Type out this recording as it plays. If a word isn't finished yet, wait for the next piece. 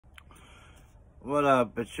What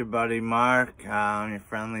up? It's your buddy Mark. I'm your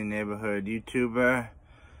friendly neighborhood YouTuber.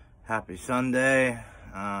 Happy Sunday.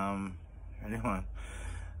 Anyone?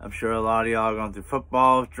 I'm sure a lot of y'all are going through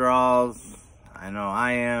football withdrawals. I know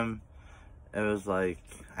I am. It was like,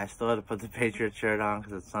 I still had to put the Patriot shirt on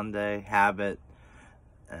because it's Sunday. Habit.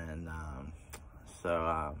 And,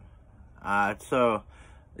 so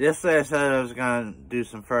yesterday I said I was going to do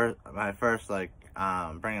my first,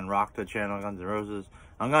 bringing rock to the channel, Guns N' Roses.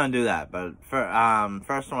 I'm going to do that, but first I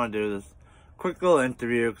want to do this quick little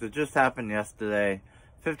interview, because it just happened yesterday.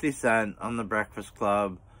 50 Cent on The Breakfast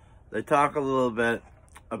Club. They talk a little bit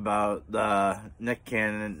about the Nick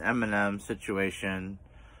Cannon and Eminem situation.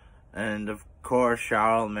 And of course,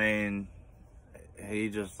 Charlemagne, he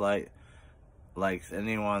just likes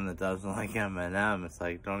anyone that doesn't like Eminem. It's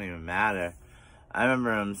like, don't even matter. I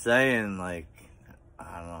remember him saying, I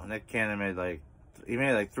don't know, Nick Cannon made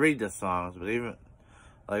 3 diss songs, but even,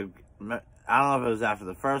 I don't know if it was after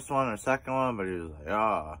the first one or second one, but he was like,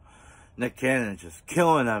 oh, Nick Cannon's just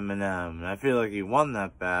killing Eminem, and I feel like he won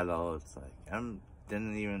that battle. It's like,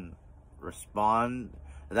 didn't even respond.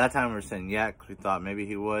 At that time we were saying yeah, because we thought maybe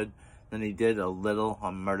he would. Then he did a little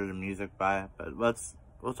on Murder to Music by it, but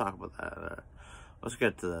we'll talk about that. Let's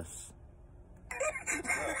get to this.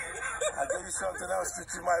 I gave you something else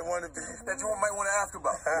that you might want to be. That you might want to ask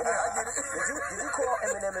about. Yeah, I get it. Did you call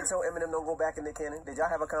Eminem and tell Eminem don't go back in Nick Cannon? Did y'all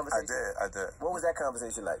have a conversation? I did. What was that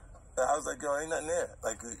conversation like? I was like, yo, ain't nothing there.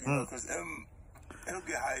 Because he'll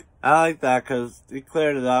get hyped. I like that because he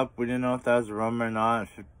cleared it up. We didn't know if that was a rumor or not.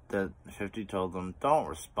 That 50 told them, don't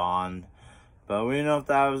respond. But we didn't know if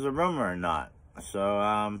that was a rumor or not.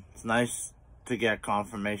 So, it's nice to get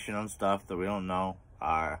confirmation on stuff that we don't know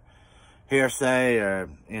are hearsay or,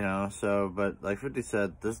 but like 50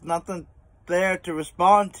 said, there's nothing there to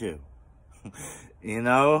respond to.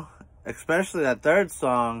 Especially that third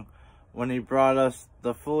song when he brought us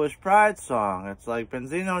the Foolish Pride song. It's like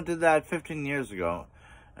Benzino did that 15 years ago.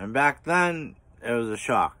 And back then, it was a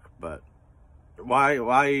shock. But why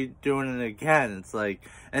are you doing it again? It's like,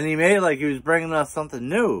 and he made like he was bringing us something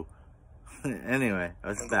new. Anyway, I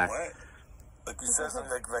was back. Like you said something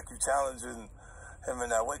like you challenging him in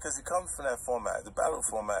that way, because he comes from that format, the battle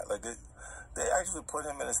format. Like they actually put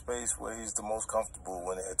him in a space where he's the most comfortable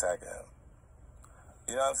when they're attacking him.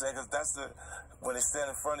 You know what I'm saying? Because that's when they stand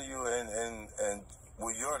in front of you and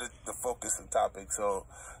well, you're the focus and topic, so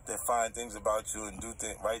they find things about you and do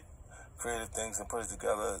creative things and put it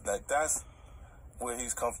together. Like that's where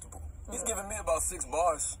he's comfortable. He's giving me about 6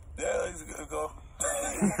 bars. Yeah, he's good to go.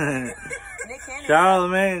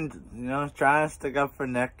 Charlemagne, trying to stick up for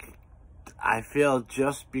Nick. I feel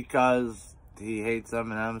just because he hates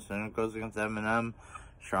Eminem, so when it goes against Eminem,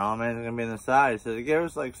 Charlemagne's gonna be on the side. So he gave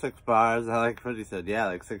us 6 bars. I like what he said.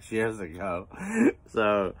 Yeah, 6 years ago.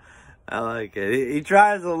 So I like it. He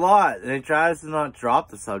tries a lot, and he tries to not drop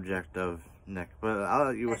the subject of Nick. But I'll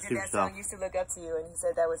let you see yourself. That song used to look up to you, and he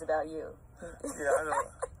said that was about you. Yeah, I know.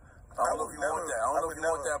 I don't know if you want that. I don't know if you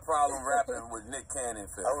want that problem rapping with Nick Cannon.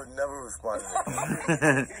 I would never respond to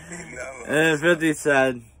that. And 50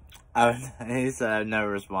 said, he said I've never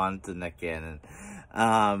responded to Nick Cannon.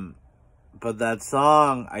 But that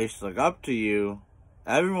song, I used to look up to you,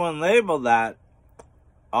 everyone labeled that,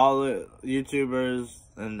 all the YouTubers,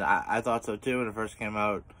 and I thought so too when it first came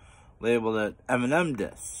out, labeled it Eminem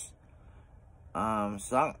diss.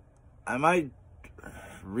 So I might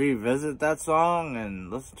revisit that song and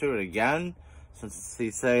listen to it again, since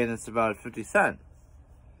he's saying it's about 50 Cent.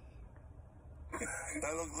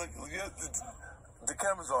 Look, the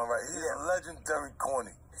camera's on, right? He's a legendary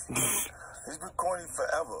corny. He's been corny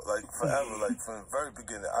forever, from the very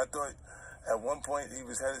beginning. I thought at one point he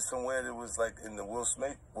was headed somewhere that was in the Will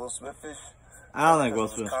Smith-ish. I don't think Will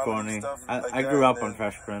Smith's corny. I grew up on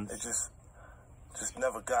Fresh Prince. It just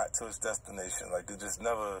never got to its destination. It just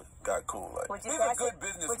never got cool. Would you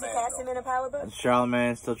cast him in a power book?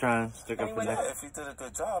 Charlemagne still trying to stick up for Nick. If he did a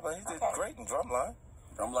good job, he did great in Drumline.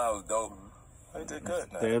 Drumline was dope. He did good.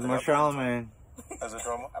 There's more Charlemagne. As a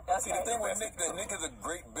drummer? See, the thing with Nick, that Nick is a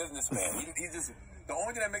great businessman. He just, the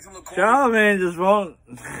only thing that makes him look cool. Charlemagne just won't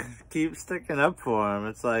keep sticking up for him.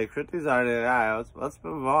 It's like, 50's already a guy. Let's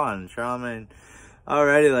move on. Charlemagne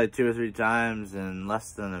already 2 or 3 times in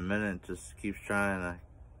less than a minute just keeps trying to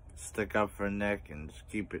stick up for Nick and just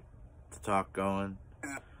keep the talk going.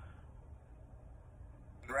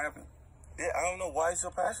 Rapping. Yeah, I don't know why he's so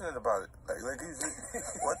passionate about it. What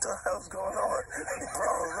the hell's going on?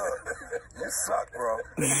 Bro, look, you suck, bro.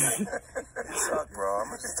 You suck, bro. I'm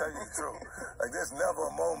gonna just tell you the truth. There's never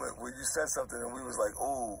a moment where you said something and we was like,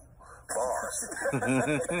 ooh, bars.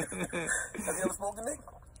 Have you ever spoken to Nick?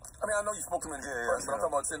 I mean, I know you spoke to him in person, but I'm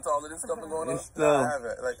talking about since all of this stuff been going on. Still, No, I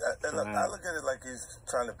haven't. Like, I look at it like he's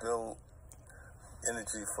trying to build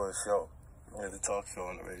energy for a show. Yeah, the talk show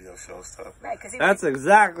and the radio show stuff. Right, that's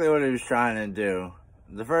exactly what he was trying to do.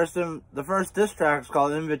 The first diss track is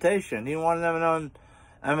called Invitation. He wanted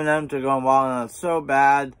Eminem to go wild on it so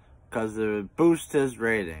bad because it would boost his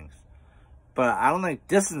ratings. But I don't think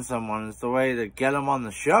dissing someone is the way to get them on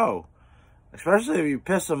the show. Especially if you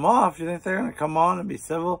piss them off. You think they're going to come on and be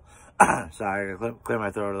civil? Sorry, I gotta clear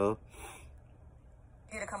my throat a little.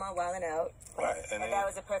 You to come on Wild 'N Out. Right. And that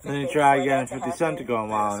was a perfect Then you fit try for again, that to 50 Cent to go on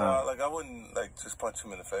Wild 'N So, Out. like, I wouldn't, like, just punch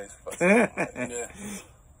him in the face. Yeah.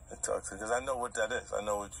 And talk to, because I know what that is. I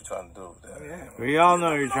know what you're trying to do. Yeah. We all know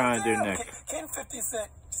what you're trying to do, Nick. Can 50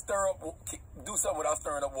 Cent do something without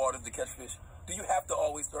stirring up waters to catch fish? Do you have to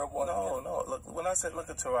always stir up water? No. Look, when I said look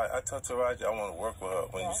at Taraji, I told Taraji I want to work with her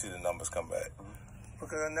when you see the numbers come back.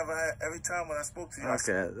 Because I never had, every time when I spoke to you,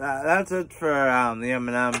 Okay, that's it for the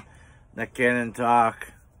Eminem, Nick Cannon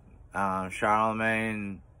talk,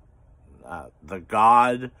 Charlemagne, the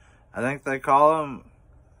God, I think they call him.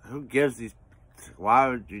 Who gives these? Why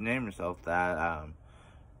would you name yourself that?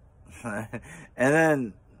 And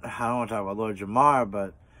then I don't want to talk about Lord Jamar,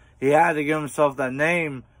 but he had to give himself that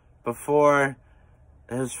name before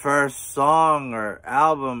his first song or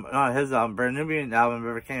album, not his album, Brand Nubian album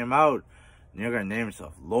ever came out. And you're gonna name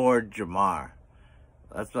yourself Lord Jamar.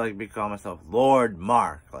 That's like me calling myself Lord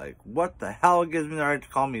Mark. Like, what the hell gives me the right to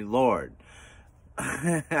call me Lord?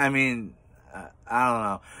 I mean, I don't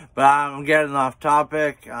know. But I'm getting off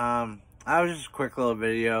topic. I was just a quick little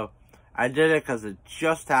video. I did it because it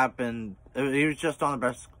just happened. He was just on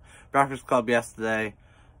the Breakfast Club yesterday.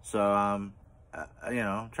 So, you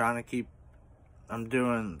know, trying to keep, I'm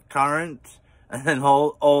doing current, and then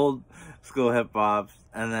old school hip-hop,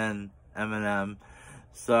 and then Eminem.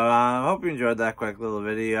 So, hope you enjoyed that quick little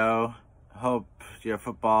video. Hope your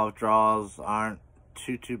football draws aren't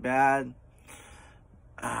too bad.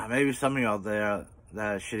 Maybe some of y'all there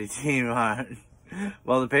that shitty team aren't.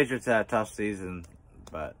 Well, the Patriots had a tough season,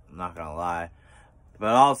 but I'm not gonna lie. But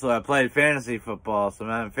also, I played fantasy football, so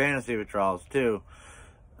I'm having fantasy withdrawals too.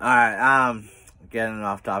 Alright, getting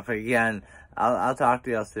off topic again. I'll talk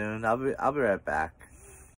to y'all soon. I'll be right back.